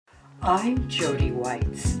I'm Jody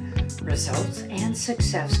Whites, results and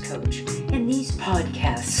success coach, and these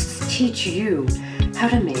podcasts teach you how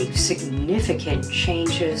to make significant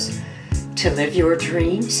changes to live your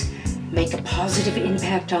dreams, make a positive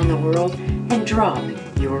impact on the world, and drop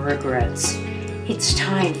your regrets. It's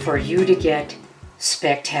time for you to get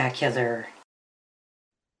spectacular.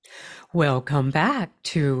 Welcome back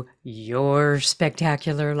to Your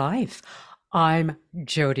Spectacular Life. I'm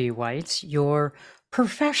Jody Whites, your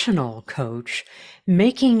professional coach,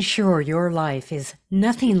 making sure your life is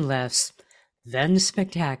nothing less than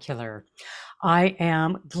spectacular. I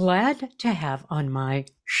am glad to have on my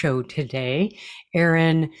show today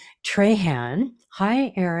Aaron Trahan.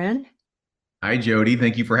 Hi, Aaron. Hi, Jody.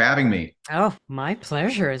 Thank you for having me. Oh, my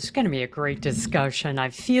pleasure. It's going to be a great discussion. I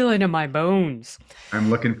feel it in my bones. I'm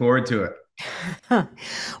looking forward to it. Well,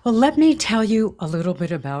 let me tell you a little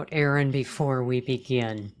bit about Aaron before we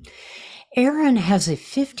begin. Aaron has a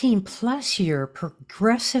 15-plus year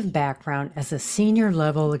progressive background as a senior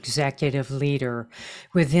level executive leader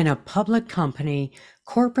within a public company,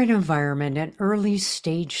 corporate environment, and early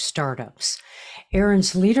stage startups.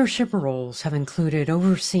 Aaron's leadership roles have included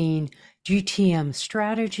overseeing GTM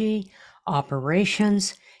strategy,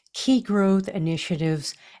 operations, key growth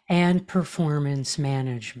initiatives, and performance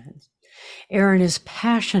management. Aaron is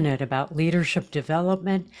passionate about leadership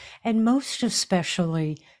development and most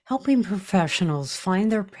especially helping professionals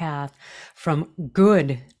find their path from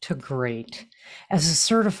good to great. As a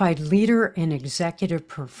certified leader and executive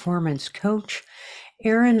performance coach,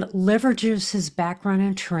 Aaron leverages his background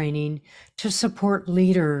and training to support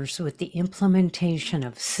leaders with the implementation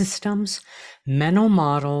of systems, mental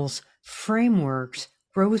models, frameworks,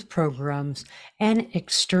 growth programs, and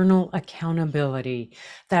external accountability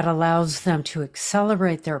that allows them to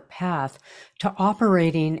accelerate their path to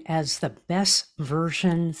operating as the best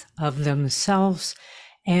versions of themselves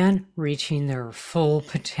and reaching their full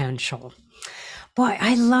potential. Boy,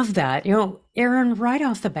 I love that. Aaron, right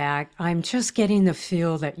off the bat, I'm just getting the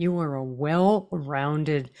feel that you are a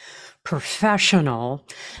well-rounded professional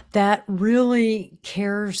that really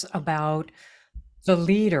cares about the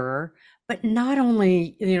leader, but not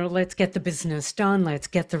only, let's get the business done, let's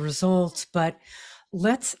get the results, but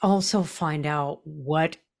let's also find out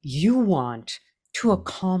what you want to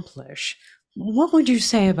accomplish. What would you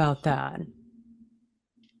say about that?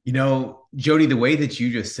 Jody, the way that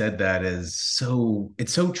you just said that it's so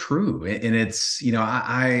true. And it's,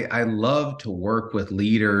 I love to work with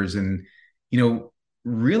leaders and,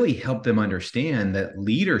 really help them understand that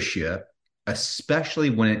leadership, especially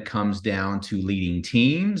when it comes down to leading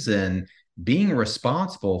teams and being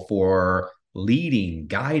responsible for leading,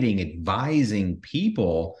 guiding, advising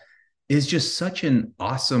people, is just such an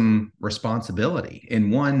awesome responsibility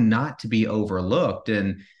and one not to be overlooked.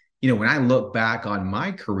 And, when I look back on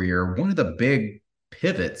my career, one of the big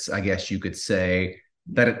pivots, I guess you could say,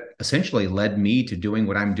 that it essentially led me to doing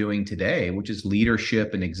what I'm doing today, which is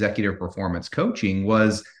leadership and executive performance coaching,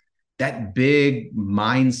 was that big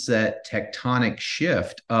mindset tectonic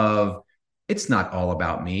shift of it's not all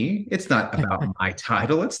about me. It's not about my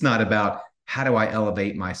title. It's not about how do I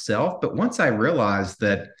elevate myself. But once I realized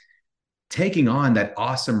that taking on that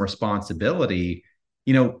awesome responsibility,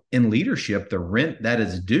 in leadership, the rent that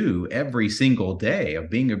is due every single day of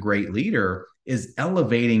being a great leader is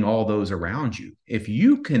elevating all those around you. If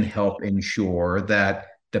you can help ensure that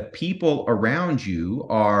the people around you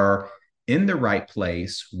are in the right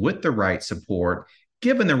place with the right support,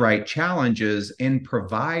 given the right challenges, and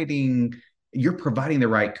you're providing the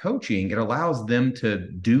right coaching, it allows them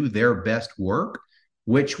to do their best work,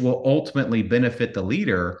 which will ultimately benefit the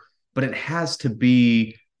leader. But it has to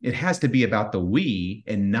be about the we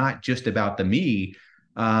and not just about the me.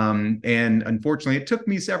 And unfortunately, it took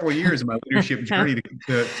me several years in my leadership journey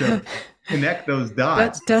to connect those That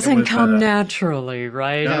dots. doesn't come naturally,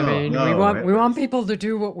 right? I No, mean, we no. want we want people to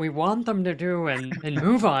do what we want them to do and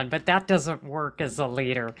move on, but that doesn't work as a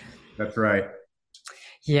leader. That's right.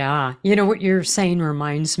 Yeah, what you're saying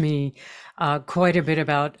reminds me quite a bit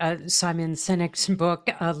about Simon Sinek's book,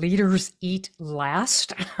 Leaders Eat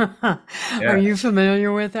Last. Are Yeah, you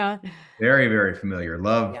familiar with that? very, very familiar.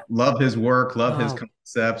 Yeah. Love his work, love his Oh,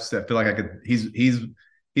 concepts. I feel like I could.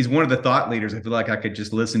 He's one of the thought leaders. I feel like I could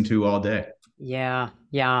just listen to all day. yeah,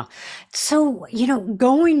 yeah. So,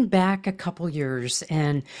 going back a couple years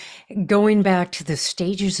and going back to the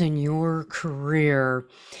stages in your career,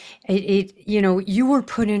 you were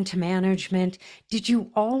put into management. Did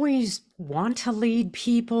you always want to lead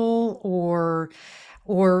people or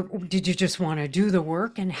did you just want to do the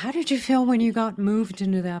work? And how did you feel when you got moved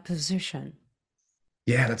into that position?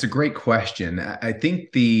 Yeah, that's a great question. I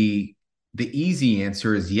think the The easy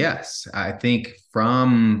answer is yes. I think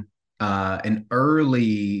from an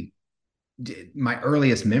early my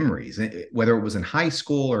earliest memories, whether it was in high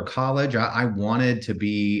school or college, I wanted to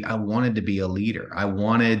be a leader. I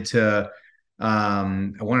wanted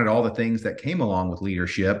all the things that came along with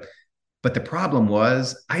leadership. But the problem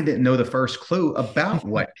was I didn't know the first clue about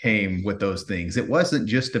what came with those things. It wasn't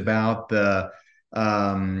just about the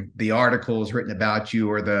articles written about you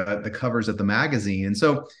or the covers of the magazine. And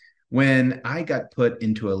so when I got put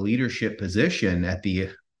into a leadership position at the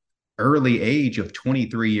early age of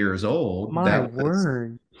 23 years old, My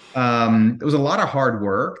word. there was a lot of hard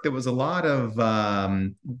work. There was a lot of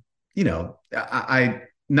I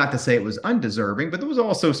not to say it was undeserving, but there was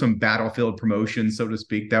also some battlefield promotions, so to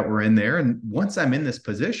speak, that were in there. And once I'm in this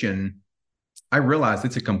position, I realized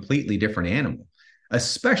it's a completely different animal,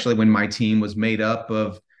 especially when my team was made up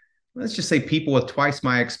of, let's just say, people with twice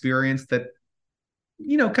my experience that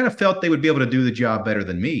kind of felt they would be able to do the job better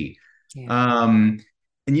than me. Yeah. Um,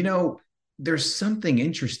 and there's something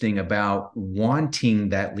interesting about wanting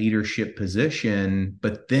that leadership position,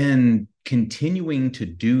 but then continuing to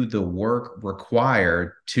do the work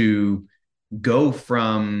required to go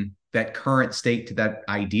from that current state to that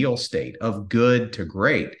ideal state of good to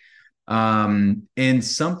great. And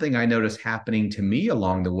something I noticed happening to me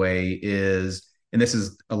along the way is, and this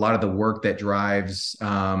is a lot of the work that drives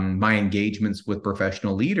my engagements with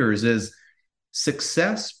professional leaders, is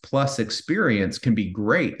success plus experience can be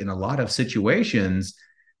great in a lot of situations.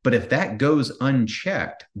 But if that goes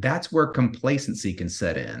unchecked, that's where complacency can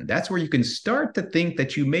set in. That's where you can start to think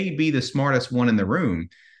that you may be the smartest one in the room.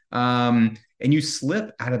 And you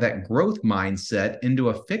slip out of that growth mindset into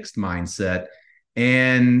a fixed mindset.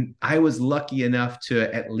 And I was lucky enough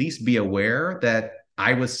to at least be aware that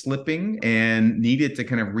I was slipping and needed to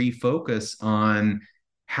kind of refocus on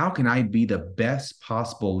how can I be the best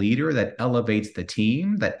possible leader that elevates the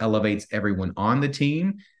team, that elevates everyone on the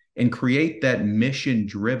team, and create that mission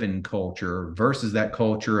driven culture versus that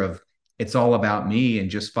culture of it's all about me and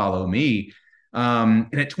just follow me. And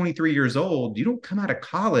at 23 years old, you don't come out of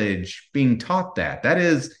college being taught that.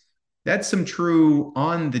 That's some true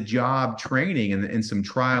on the job training and some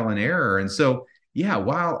trial and error. And so, yeah,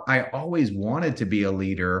 while I always wanted to be a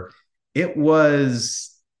leader, it was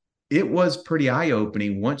it was pretty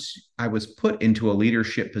eye-opening once I was put into a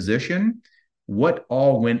leadership position, what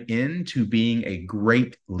all went into being a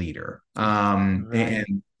great leader. Right.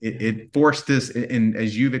 And it forced this, and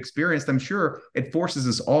as you've experienced, I'm sure it forces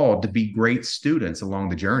us all to be great students along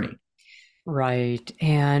the journey. Right.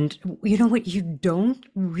 And you know what you don't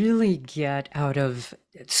really get out of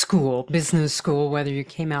school, business school, whether you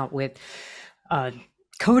came out with a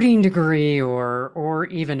coding degree or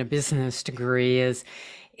even a business degree is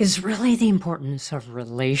really the importance of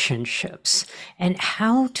relationships and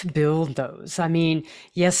how to build those. I mean,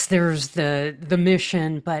 yes, there's the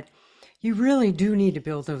mission, but you really do need to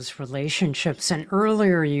build those relationships. And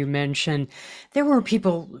earlier you mentioned there were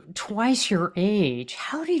people twice your age.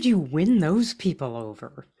 How did you win those people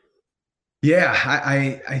over? Yeah,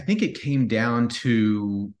 I think it came down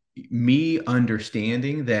to me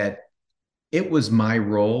understanding that it was my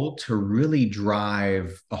role to really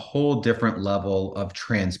drive a whole different level of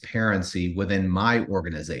transparency within my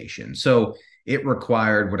organization. So it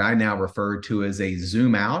required what I now refer to as a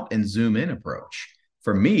zoom out and zoom in approach.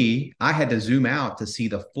 For me, I had to zoom out to see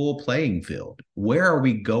the full playing field. Where are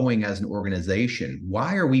we going as an organization?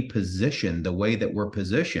 Why are we positioned the way that we're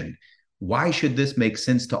positioned? Why should this make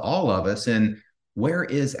sense to all of us? And where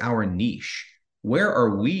is our niche? Where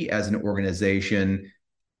are we as an organization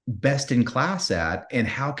best in class at, and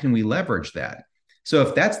how can we leverage that? So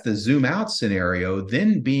if that's the zoom out scenario,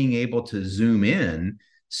 then being able to zoom in,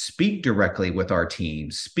 speak directly with our team,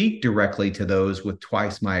 speak directly to those with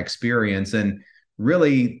twice my experience, and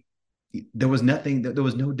really there was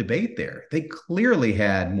no debate there. They clearly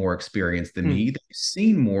had more experience than Hmm. me. They've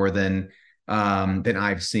seen more than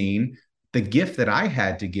I've seen. The gift that I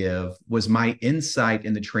had to give was my insight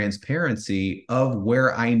and the transparency of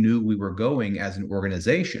where I knew we were going as an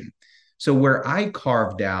organization. So, where I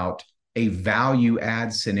carved out a value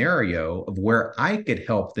add scenario of where I could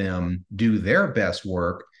help them do their best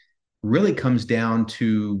work really comes down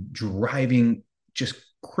to driving just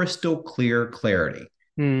crystal clear clarity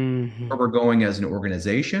Hmm. where we're going as an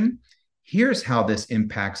organization. Here's how this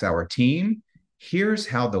impacts our team. Here's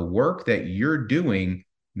how the work that you're doing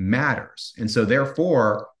matters. And so,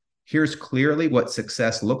 therefore, here's clearly what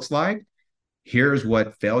success looks like. Here's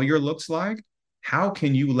what failure looks like. How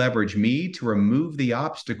can you leverage me to remove the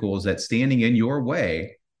obstacles that's standing in your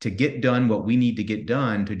way to get done what we need to get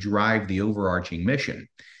done to drive the overarching mission?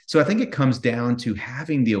 So I think it comes down to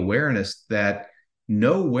having the awareness that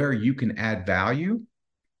know where you can add value.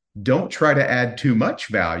 Don't try to add too much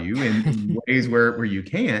value in ways where you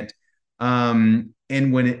can't. And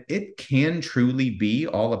when it can truly be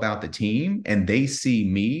all about the team and they see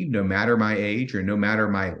me, no matter my age or no matter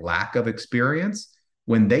my lack of experience,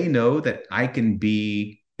 when they know that I can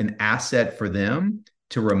be an asset for them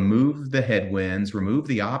to remove the headwinds, remove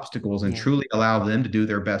the obstacles, and Yeah. truly allow them to do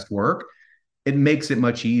their best work, it makes it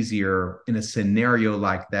much easier in a scenario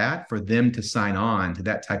like that for them to sign on to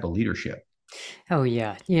that type of leadership. Oh,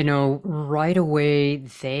 yeah. You know, right away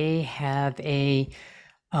they have a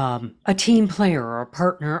team player or a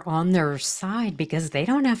partner on their side because they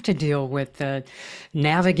don't have to deal with the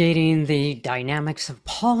navigating the dynamics of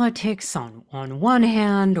politics on one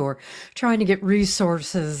hand or trying to get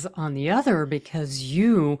resources on the other because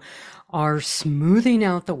you are smoothing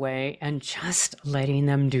out the way and just letting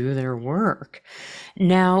them do their work.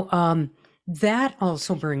 Now, that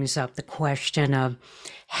also brings up the question of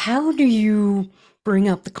how do you bring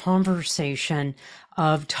up the conversation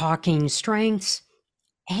of talking strengths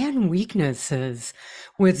and weaknesses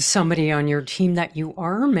with somebody on your team that you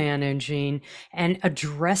are managing and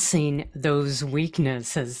addressing those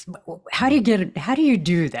weaknesses? How do you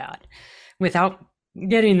do that without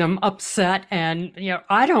getting them upset and,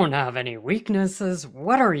 I don't have any weaknesses.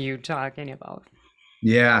 What are you talking about?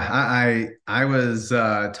 Yeah, I was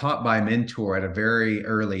taught by a mentor at a very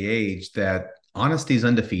early age that honesty is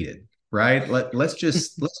undefeated, right? Let's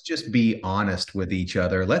just be honest with each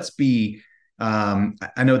other. Let's be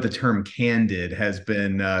I know the term candid has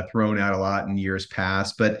been thrown out a lot in years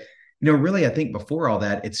past, but really, I think before all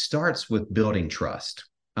that, it starts with building trust.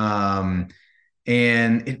 Um,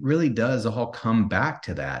 and it really does all come back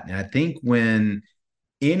to that. And I think when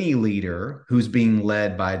any leader who's being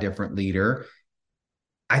led by a different leader,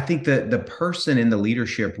 I think that the person in the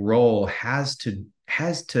leadership role has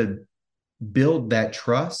to build that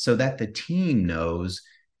trust so that the team knows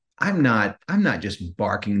I'm not just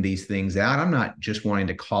barking these things out. I'm not just wanting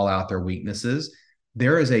to call out their weaknesses.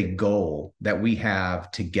 There is a goal that we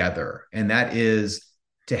have together, and that is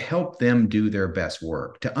to help them do their best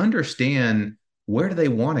work, to understand where do they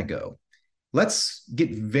want to go. Let's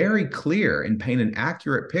get very clear and paint an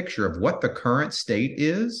accurate picture of what the current state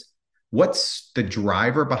is. What's the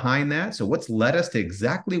driver behind that? So, what's led us to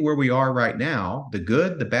exactly where we are right now, the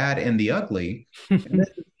good, the bad, and the ugly? And then,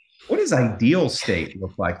 what does ideal state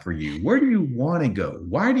look like for you? Where do you want to go?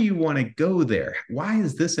 Why do you want to go there? Why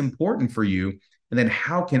is this important for you? And then,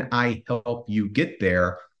 how can I help you get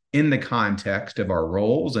there in the context of our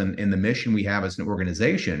roles and the mission we have as an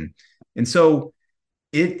organization? And so,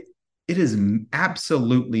 it it is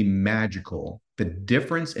absolutely magical the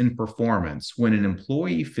difference in performance when an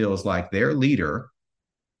employee feels like their leader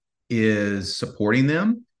is supporting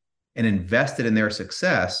them and invested in their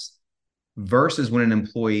success versus when an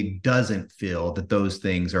employee doesn't feel that those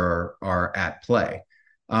things are at play.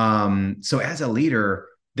 So as a leader,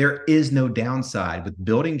 there is no downside with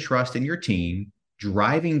building trust in your team,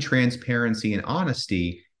 driving transparency and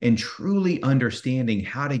honesty, and truly understanding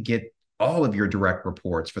how to get all of your direct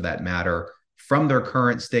reports, for that matter, from their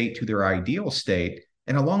current state to their ideal state.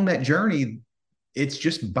 And along that journey, it's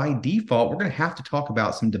just by default, we're going to have to talk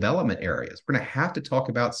about some development areas. We're going to have to talk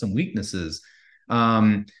about some weaknesses,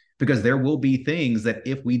 because there will be things that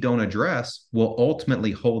if we don't address, will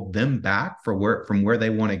ultimately hold them back from where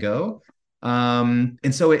they want to go. And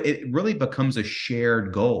so it really becomes a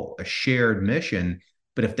shared goal, a shared mission.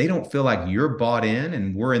 But if they don't feel like you're bought in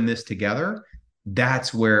and we're in this together,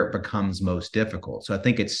 that's where it becomes most difficult. So I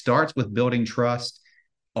think it starts with building trust,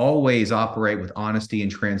 always operate with honesty and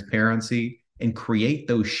transparency, and create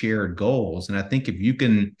those shared goals. And I think if you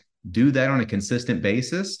can do that on a consistent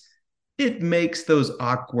basis, it makes those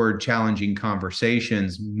awkward, challenging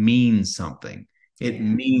conversations mean something. It Yeah.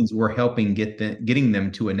 means we're helping getting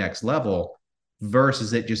them to a next level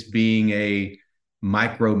versus it just being a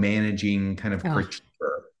micromanaging kind of Oh, critique.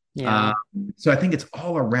 yeah. Uh, so I think it's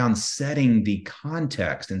all around setting the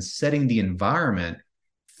context and setting the environment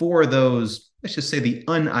for those, let's just say, the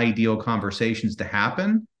unideal conversations to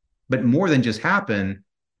happen, but more than just happen,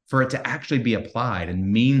 for it to actually be applied and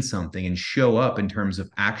mean something and show up in terms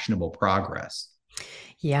of actionable progress.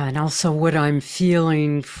 Yeah, and also what I'm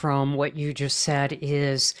feeling from what you just said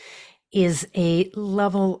is a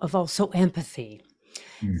level of also empathy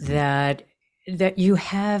Mhm. that you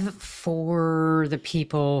have for the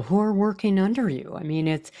people who are working under you. I mean,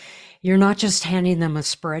 it's you're not just handing them a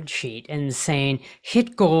spreadsheet and saying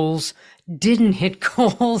hit goals, didn't hit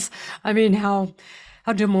goals. I mean, how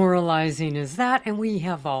demoralizing is that? And we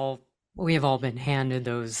have all We have all been handed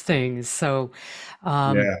those things. So,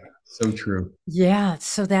 um, Yeah, so true. yeah,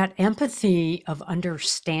 so that empathy of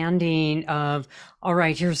understanding of, all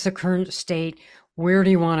right, here's the current state. Where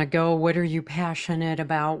do you want to go? What are you passionate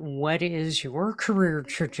about? What is your career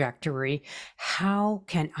trajectory? How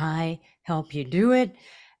can I help you do it?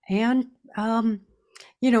 And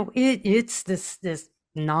it's this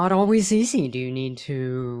not always easy. Do you need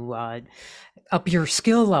to up your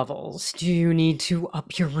skill levels? Do you need to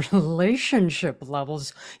up your relationship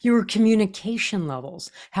levels, your communication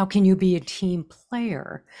levels? How can you be a team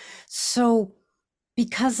player? So,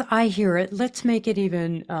 because I hear it, let's make it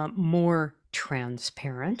even more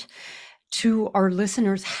transparent to our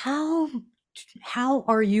listeners. How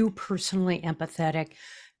are you personally empathetic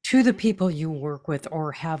to the people you work with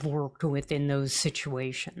or have worked with in those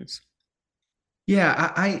situations?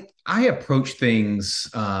 Yeah, I approach things.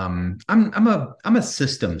 I'm a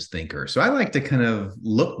systems thinker, so I like to kind of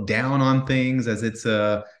look down on things as it's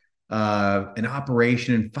a an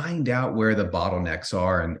operation and find out where the bottlenecks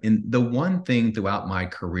are. And the one thing throughout my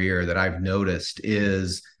career that I've noticed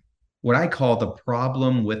is what I call the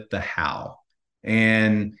problem with the how.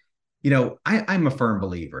 And I'm a firm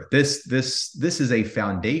believer. This is a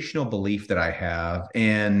foundational belief that I have,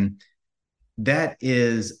 and that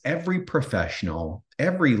is every professional,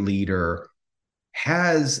 every leader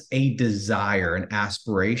has a desire and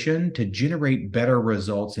aspiration to generate better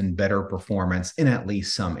results and better performance in at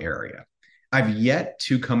least some area. I've yet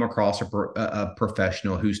to come across a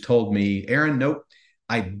professional who's told me, Aaron, nope,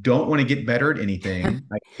 I don't want to get better at anything.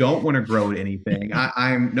 I don't want to grow at anything.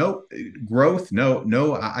 I'm nope, growth,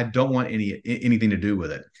 no, I don't want anything to do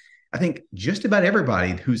with it. I think just about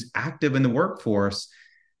everybody who's active in the workforce,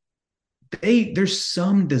 there's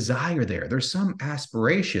some desire there, there's some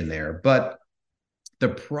aspiration there, but the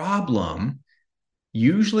problem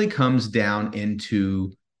usually comes down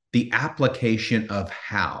into the application of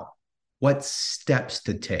how, what steps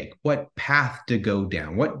to take, what path to go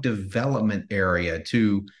down, what development area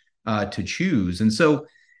to choose. And so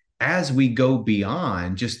as we go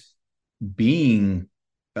beyond just being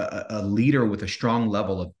a leader with a strong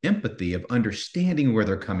level of empathy, of understanding where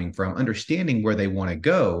they're coming from, understanding where they want to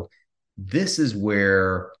go, this is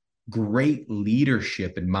where great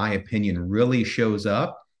leadership, in my opinion, really shows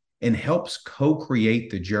up and helps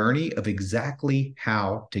co-create the journey of exactly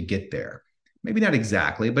how to get there. Maybe not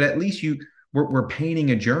exactly, but at least we're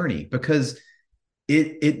painting a journey, because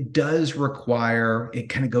it does require, it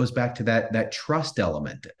kind of goes back to that trust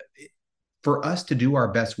element. For us to do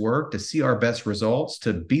our best work, to see our best results,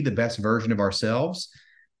 to be the best version of ourselves,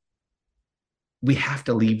 we have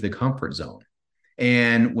to leave the comfort zone.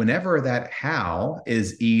 And whenever that how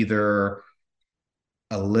is either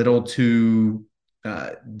a little too,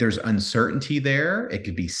 there's uncertainty there, it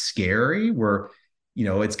could be scary, where,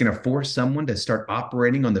 it's going to force someone to start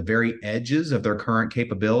operating on the very edges of their current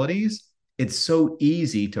capabilities. It's so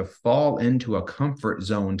easy to fall into a comfort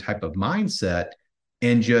zone type of mindset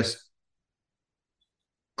and just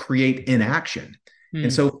create inaction. And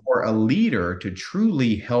Mm. so, for a leader to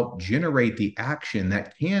truly help generate the action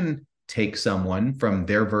that can take someone from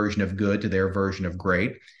their version of good to their version of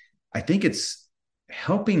great, I think it's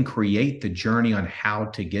helping create the journey on how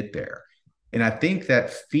to get there. And I think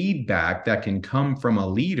that feedback that can come from a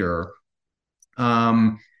leader,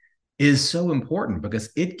 um, is so important, because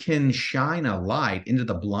it can shine a light into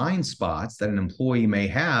the blind spots that an employee may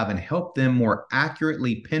have and help them more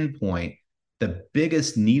accurately pinpoint the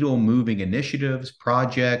biggest needle moving initiatives,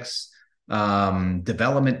 projects,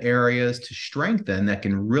 development areas to strengthen that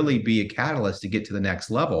can really be a catalyst to get to the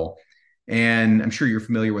next level. And I'm sure you're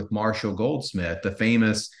familiar with Marshall Goldsmith, the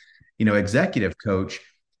famous, executive coach.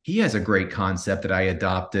 He has a great concept that I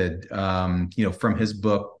adopted, from his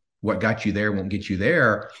book, What Got You There Won't Get You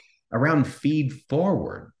There, around feed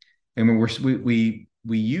forward. And when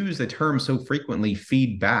we use the term so frequently,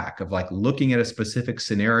 feedback, of like looking at a specific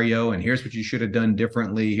scenario and here's what you should have done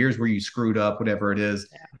differently, here's where you screwed up, whatever it is.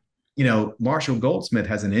 Marshall Goldsmith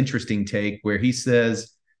has an interesting take where he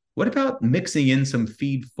says, what about mixing in some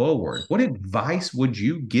feed forward? What advice would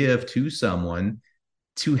you give to someone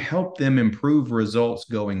to help them improve results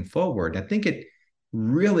going forward? I think it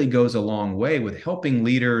really goes a long way with helping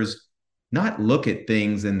leaders not look at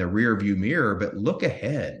things in the rear view mirror, but look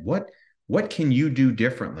ahead. What can you do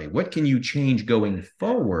differently? What can you change going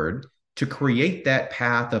forward to create that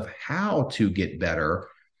path of how to get better?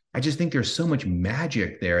 I just think there's so much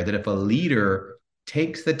magic there that if a leader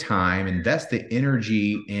takes the time, invests the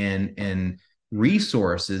energy and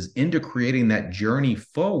resources into creating that journey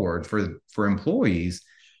forward for employees,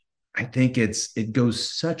 I think it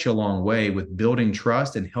goes such a long way with building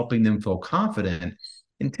trust and helping them feel confident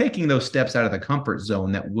and taking those steps out of the comfort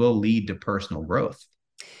zone that will lead to personal growth.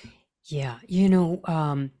 Yeah,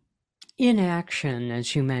 inaction,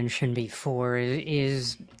 as you mentioned before,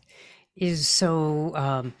 is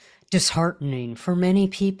so disheartening for many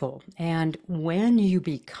people. And when you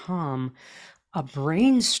become a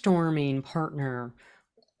brainstorming partner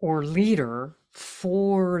or leader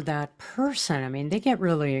for that person, I mean, they get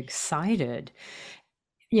really excited.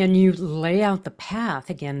 And you lay out the path,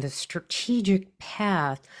 again, the strategic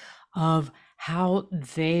path of how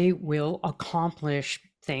they will accomplish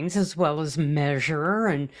things as well as measure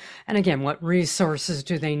and again, what resources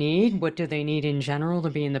do they need? What do they need in general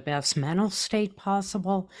to be in the best mental state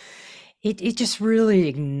possible? It just really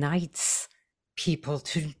ignites people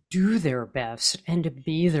to do their best and to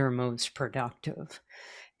be their most productive.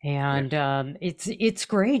 Yeah. And it's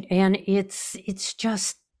great. And it's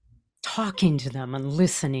just talking to them and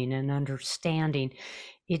listening and understanding.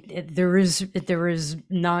 There is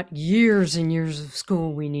not years and years of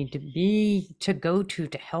school we need to go to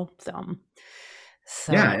help them.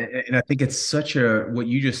 Yeah, So, and I think it's such a what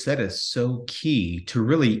you just said is so key to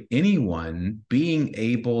really anyone being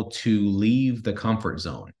able to leave the comfort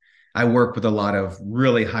zone. I work with a lot of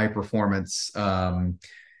really high performance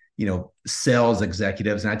sales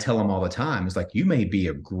executives, and I tell them all the time, it's like you may be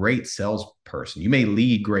a great salesperson, you may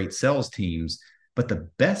lead great sales teams, but the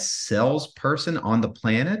best salesperson on the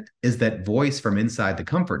planet is that voice from inside the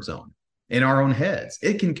comfort zone in our own heads.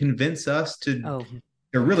 It can convince us oh,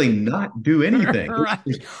 to really not do anything. right.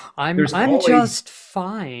 I'm There's I'm always just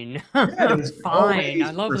fine. yeah, there's Fine.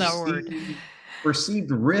 I always love that word.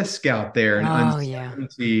 perceived risk out there and Oh yeah.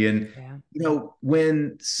 uncertainty. And Yeah.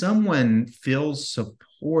 when someone feels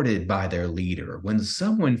supported by their leader, when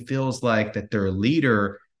someone feels like that their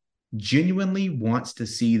leader genuinely wants to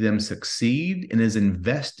see them succeed and is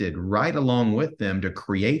invested right along with them to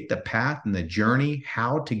create the path and the journey,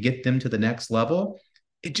 how to get them to the next level,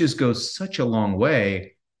 it just goes such a long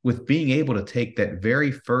way with being able to take that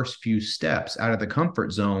very first few steps out of the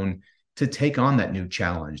comfort zone to take on that new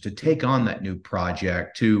challenge, to take on that new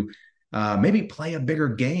project, to maybe play a bigger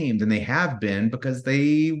game than they have been because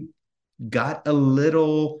they got a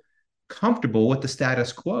little comfortable with the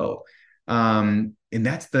status quo. And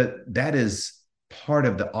that is part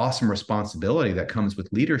of the awesome responsibility that comes with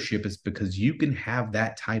leadership is because you can have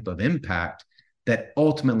that type of impact that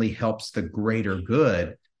ultimately helps the greater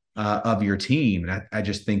good of your team. And I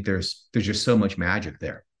just think there's just so much magic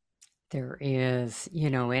there. There is,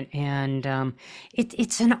 and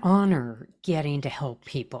it's an honor getting to help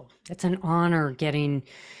people. It's an honor getting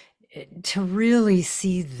to really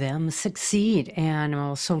see them succeed, and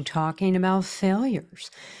also talking about failures.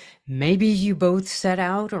 Maybe you both set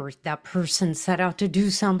out, or that person set out to do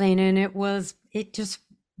something, and it just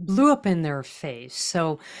blew up in their face.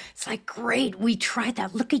 So it's like, great, we tried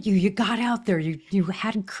that. Look at you. You got out there. You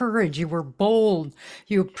had courage. You were bold.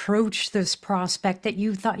 You approached this prospect that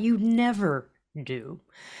you thought you'd never do.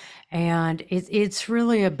 And it's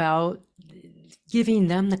really about giving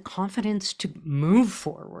them the confidence to move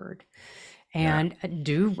forward Yeah.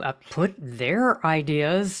 and put their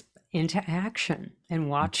ideas into action and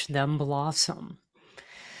watch them blossom.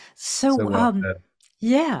 So So, well said.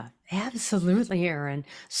 yeah, absolutely, Aaron.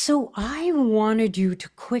 So I wanted you to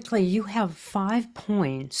quickly, you have 5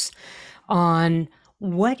 points on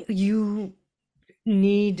what you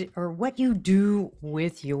need or what you do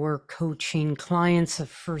with your coaching clients. The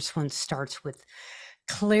first one starts with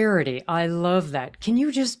clarity. I love that. Can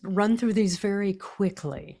you just run through these very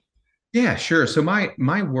quickly? Yeah, sure. So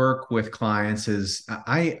my work with clients is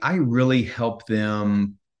I really help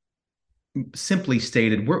them. Simply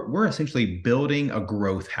stated, we're essentially building a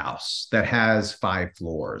growth house that has 5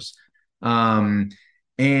 floors. Um,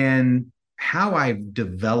 and how I've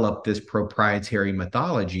developed this proprietary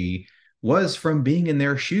methodology was from being in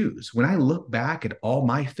their shoes. When I look back at all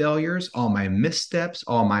my failures, all my missteps,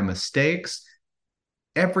 all my mistakes,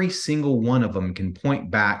 every single one of them can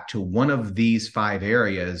point back to one of these 5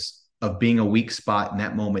 areas of being a weak spot in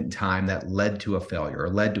that moment in time that led to a failure or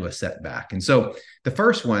led to a setback. And so the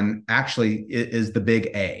first one actually is the big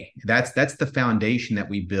A. That's the foundation that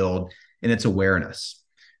we build, and it's awareness.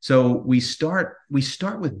 So we start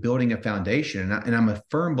with building a foundation, and I'm a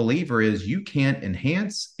firm believer is you can't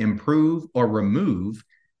enhance, improve, or remove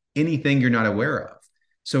anything you're not aware of.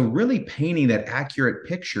 So really painting that accurate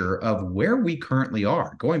picture of where we currently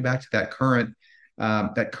are, going back to that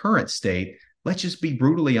current state. Let's just be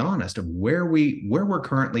brutally honest of where we're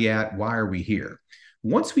currently at. Why are we here?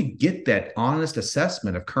 Once we get that honest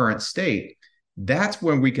assessment of current state, that's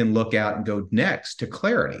when we can look out and go next to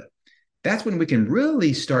clarity. that's when we can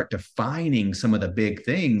really start defining some of the big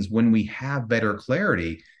things when we have better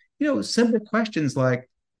clarity. Simple questions like,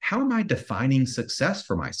 how am I defining success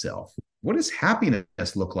for myself? What does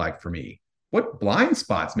happiness look like for me? What blind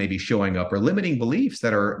spots may be showing up or limiting beliefs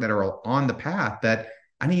that are on the path that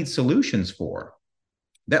I need solutions for?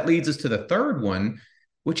 That leads us to the third one,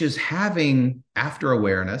 which is having after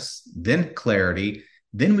awareness, then clarity,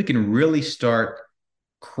 then we can really start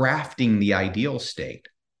crafting the ideal state.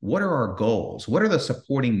 What are our goals? What are the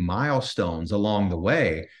supporting milestones along the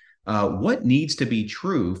way? What needs to be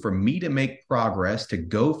true for me to make progress to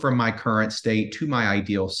go from my current state to my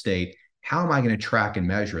ideal state? How am I going to track and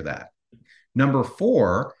measure that? Number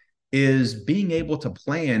four is being able to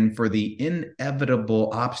plan for the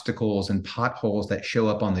inevitable obstacles and potholes that show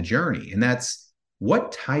up on the journey. And that's,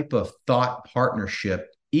 what type of thought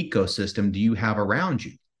partnership ecosystem do you have around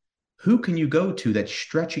you? Who can you go to that's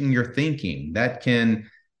stretching your thinking, that can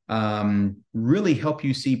really help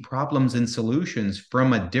you see problems and solutions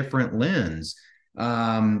from a different lens?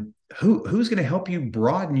 Who's going to help you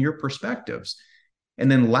broaden your perspectives?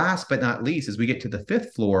 And then last but not least, as we get to the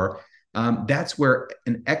fifth floor, that's where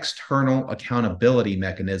an external accountability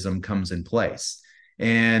mechanism comes in place.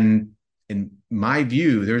 And in my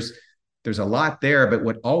view, there's a lot there, but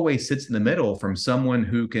what always sits in the middle from someone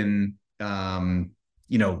who can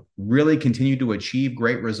really continue to achieve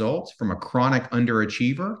great results from a chronic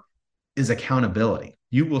underachiever is accountability.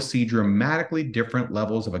 You will see dramatically different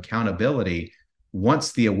levels of accountability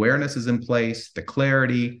once the awareness is in place, the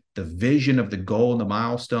clarity, the vision of the goal and the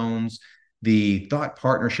milestones, the thought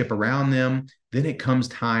partnership around them. Then it comes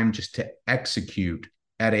time just to execute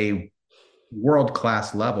at a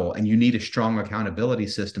world-class level, and you need a strong accountability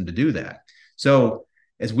system to do that. So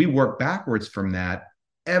as we work backwards from that,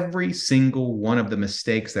 every single one of the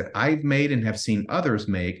mistakes that I've made and have seen others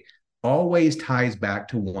make always ties back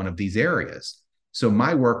to one of these areas. So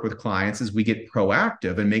my work with clients is we get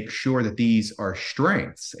proactive and make sure that these are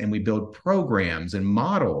strengths, and we build programs and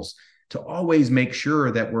models to always make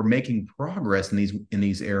sure that we're making progress in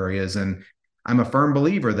these areas. And I'm a firm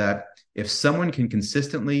believer that if someone can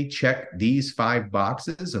consistently check these 5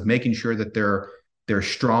 boxes of making sure that they're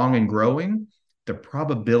strong and growing, the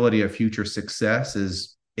probability of future success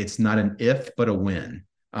is, it's not an if but a when.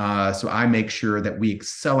 So I make sure that we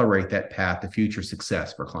accelerate that path to future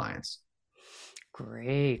success for clients.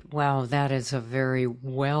 Great. Wow, that is a very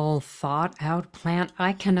well thought out plan.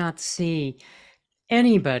 I cannot see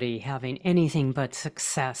anybody having anything but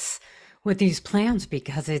success with these plans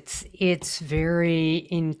because it's very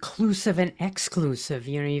inclusive and exclusive.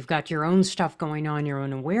 You know, you've got your own stuff going on, your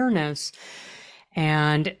own awareness,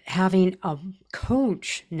 and having a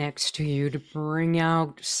coach next to you to bring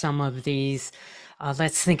out some of these.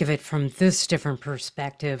 Let's think of it from this different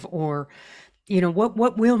perspective, or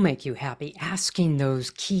what will make you happy? Asking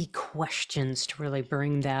those key questions to really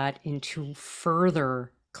bring that into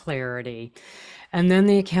further clarity. And then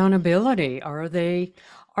the accountability. Are they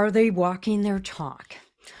walking their talk?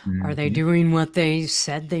 Are they Mhm. doing what they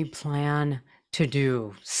said they plan to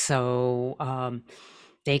do? So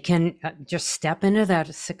they can just step into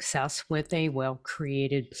that success with a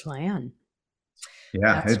well-created plan.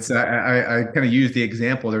 Yeah, That's it's I kind of use the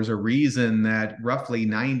example. There's a reason that roughly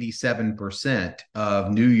 97%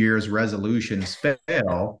 of New Year's resolutions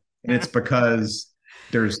fail, and it's because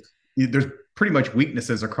there's pretty much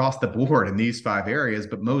weaknesses across the board in these 5 areas,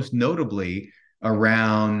 but most notably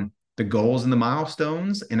around the goals and the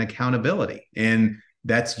milestones and accountability. And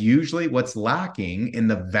that's usually what's lacking in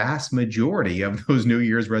the vast majority of those New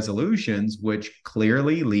Year's resolutions, which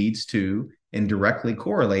clearly leads to and directly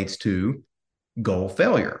correlates to goal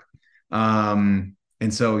failure. And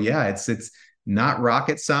so, yeah, it's not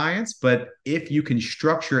rocket science, but if you can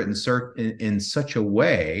structure it in such a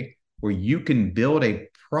way where you can build a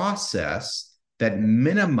process that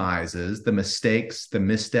minimizes the mistakes, the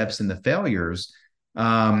missteps, and the failures,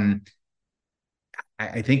 um,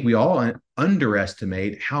 I think we all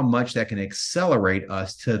underestimate how much that can accelerate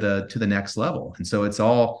us to the next level. And so it's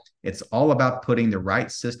all about putting the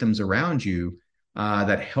right systems around you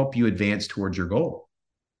that help you advance towards your goal.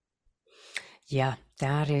 Yeah,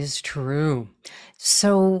 that is true.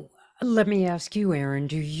 So let me ask you, Aaron,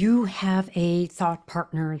 do you have a thought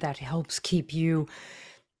partner that helps keep you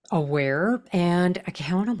aware and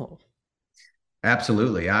accountable?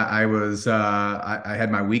 Absolutely. I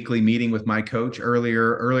had my weekly meeting with my coach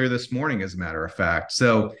earlier this morning, as a matter of fact.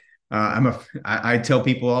 So I tell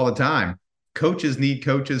people all the time, coaches need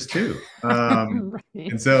coaches too. Right.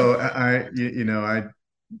 And so I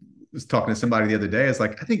was talking to somebody the other day. It's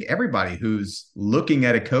like, I think everybody who's looking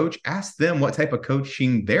at a coach, ask them what type of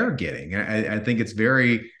coaching they're getting. I think it's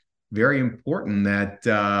very very important that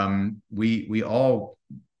we all,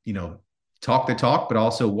 you know, talk the talk, but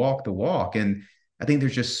also walk the walk. And I think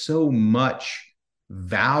there's just so much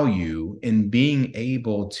value in being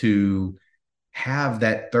able to have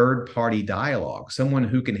that third party dialogue, someone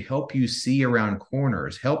who can help you see around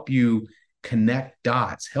corners, help you connect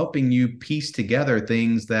dots, helping you piece together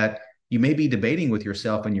things that you may be debating with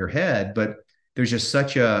yourself in your head, but there's just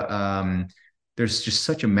such a there's just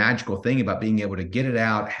such a magical thing about being able to get it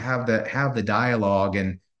out, have the dialogue,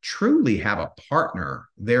 and truly have a partner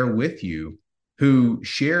there with you who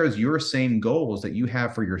shares your same goals that you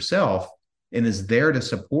have for yourself and is there to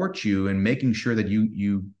support you and making sure that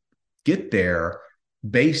you get there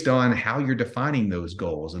based on how you're defining those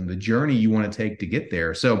goals and the journey you want to take to get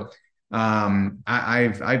there. So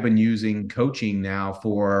I've been using coaching now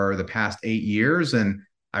for the past 8 years, and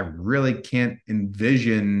I really can't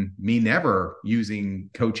envision me never using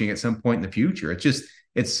coaching at some point in the future.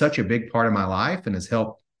 It's such a big part of my life and has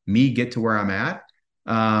helped me get to where I'm at.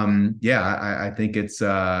 Yeah, I think it's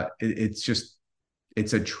just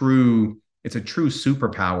it's a true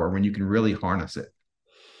superpower when you can really harness it.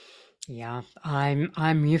 Yeah,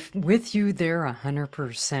 with you there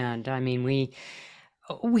 100%. I mean,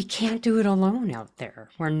 we can't do it alone out there.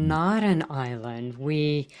 We're not an island.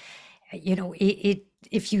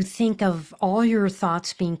 If you think of all your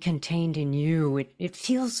thoughts being contained in you, it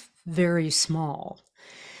feels very small.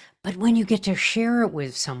 But when you get to share it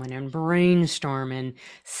with someone and brainstorm and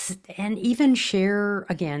even share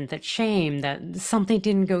again that shame that something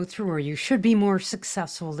didn't go through or you should be more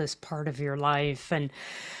successful this part of your life and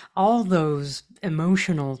all those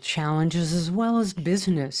emotional challenges as well as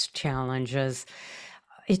business challenges,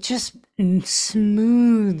 it just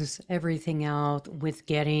smooths everything out with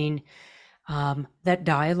getting that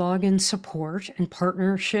dialogue and support and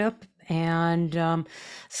partnership and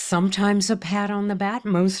sometimes a pat on the back,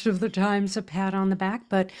 most of the times a pat on the back,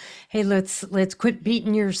 but hey, let's quit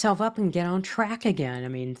beating yourself up and get on track again. I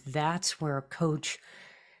mean, that's where a coach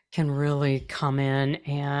can really come in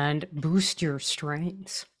and boost your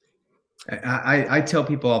strengths. I tell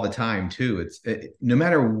people all the time too. No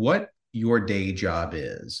matter what your day job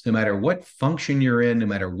is, no matter what function you're in, no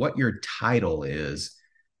matter what your title is,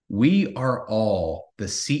 we are all the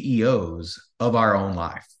CEOs of our own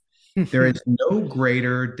life. There is no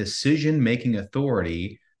greater decision making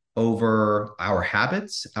authority over our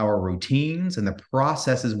habits, our routines, and the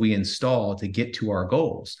processes we install to get to our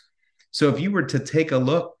goals. So, if you were to take a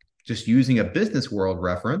look, just using a business world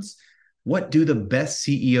reference, what do the best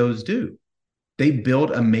CEOs do? They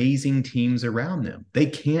build amazing teams around them. They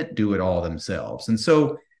can't do it all themselves. And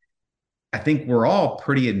so, I think we're all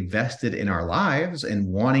pretty invested in our lives and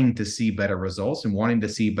wanting to see better results and wanting to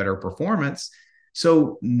see better performance.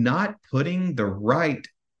 So, not putting the right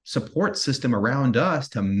support system around us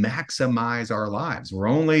to maximize our lives. We're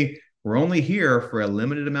only here for a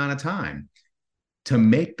limited amount of time. To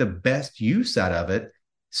make the best use out of it,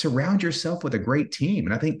 surround yourself with a great team.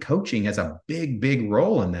 And I think coaching has a big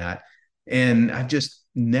role in that. And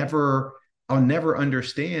I'll never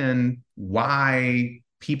understand why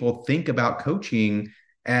people think about coaching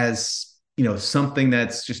as, something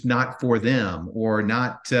that's just not for them or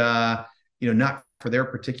not, not for their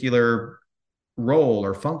particular role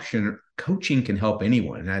or function. Coaching can help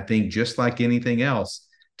anyone. And I think just like anything else,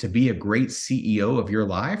 to be a great CEO of your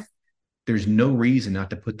life, there's no reason not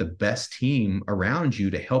to put the best team around you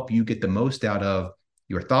to help you get the most out of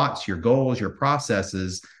your thoughts, your goals, your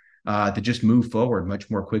processes, to just move forward much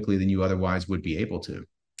more quickly than you otherwise would be able to.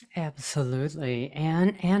 Absolutely.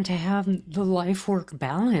 And to have the life work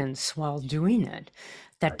balance while doing it.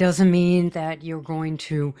 That Right. doesn't mean that you're going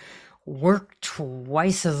to work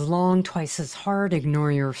twice as long, twice as hard,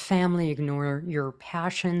 ignore your family, ignore your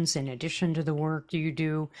passions in addition to the work you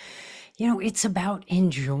do. It's about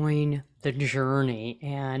enjoying the journey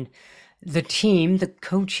and the team, the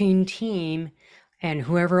coaching team, and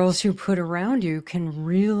whoever else you put around you can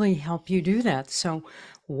really help you do that. So,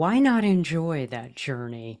 why not enjoy that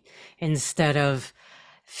journey instead of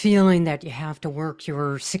feeling that you have to work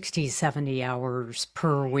your 60, 70 hours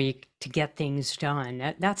per week to get things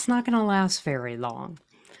done? That's not going to last very long.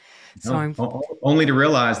 So, No, I'm only to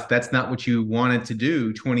realize that that's not what you wanted to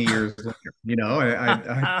do 20 years later.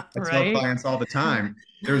 I tell right. clients all the time,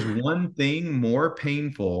 there's one thing more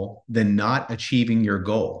painful than not achieving your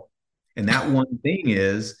goal. And that one thing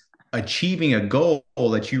is achieving a goal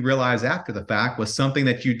that you realize after the fact was something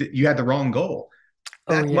that you had the wrong goal.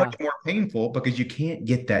 Oh, That's much yeah. more painful because you can't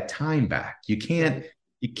get that time back. Right.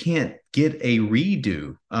 You can't get a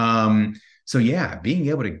redo. So yeah, being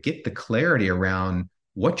able to get the clarity around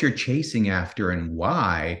what you're chasing after and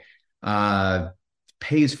why, uh,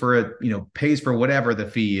 pays for whatever the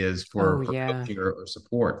fee is Oh, for yeah. coaching or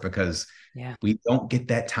support, because Yeah. we don't get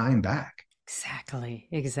that time back. Exactly,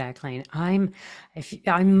 exactly. And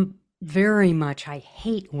I'm very much, I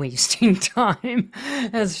hate wasting time.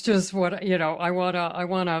 That's just what, I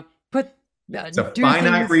wanna put It's a do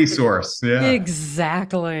finite things. resource. Yeah.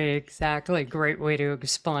 Exactly, exactly. Great way to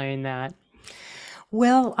explain that.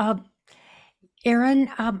 Well, Aaron,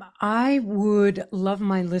 I would love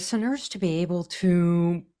my listeners to be able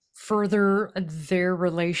to further their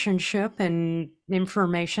relationship and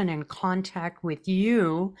information and contact with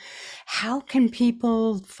you. How can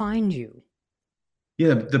people find you?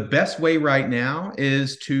 Yeah, the best way right now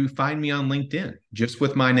is to find me on LinkedIn, just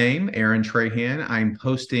with my name, Aaron Trahan. I'm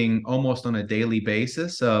posting almost on a daily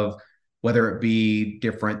basis of whether it be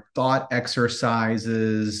different thought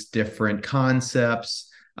exercises, different concepts.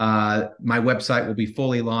 My website will be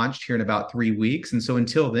fully launched here in about 3 weeks, and so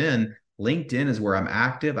until then, LinkedIn is where I'm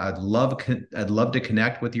active. I'd love to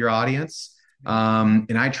connect with your audience,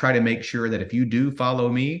 and I try to make sure that if you do follow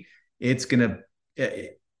me, it's gonna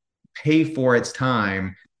pay for its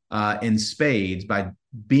time in spades by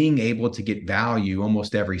being able to get value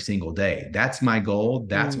almost every single day. That's my goal.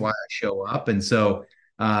 That's why Mm, I show up. And so,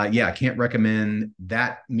 yeah, I can't recommend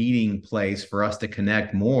that meeting place for us to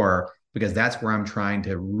connect more, because that's where I'm trying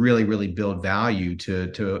to really, really build value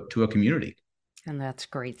to a community. and that's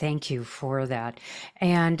great. Thank you for that.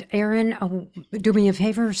 And Aaron, do me a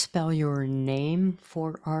favor, spell your name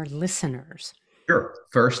for our listeners. Sure.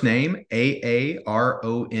 First name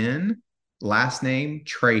Aaron, last name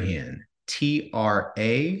Trahan,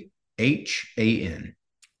 Trahan.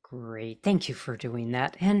 Great. Thank you for doing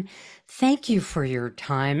that. And thank you for your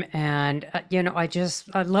time. And, I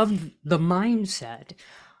love the mindset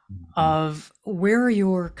Mhm. of where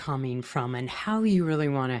you're coming from and how you really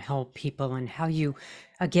want to help people and how you,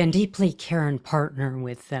 again, deeply care and partner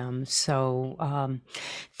with them. So,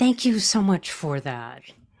 thank you so much for that.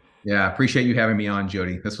 Yeah, I appreciate you having me on,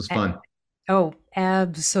 Jody. This was A- fun. Oh,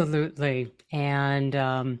 absolutely. And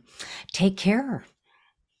take care.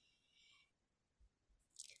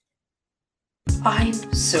 I'm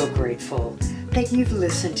so grateful that you've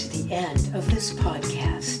listened to the end of this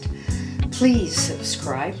podcast. Please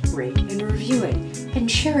subscribe, rate, and review it, and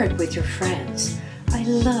share it with your friends. I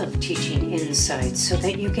love teaching insights so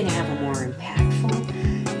that you can have a more impactful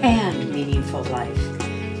and meaningful life.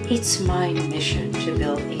 It's my mission to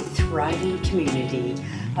build a thriving community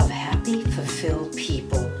of happy, fulfilled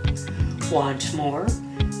people. Want more?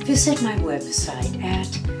 Visit my website at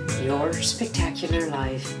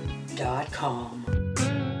yourspectacularlife.com.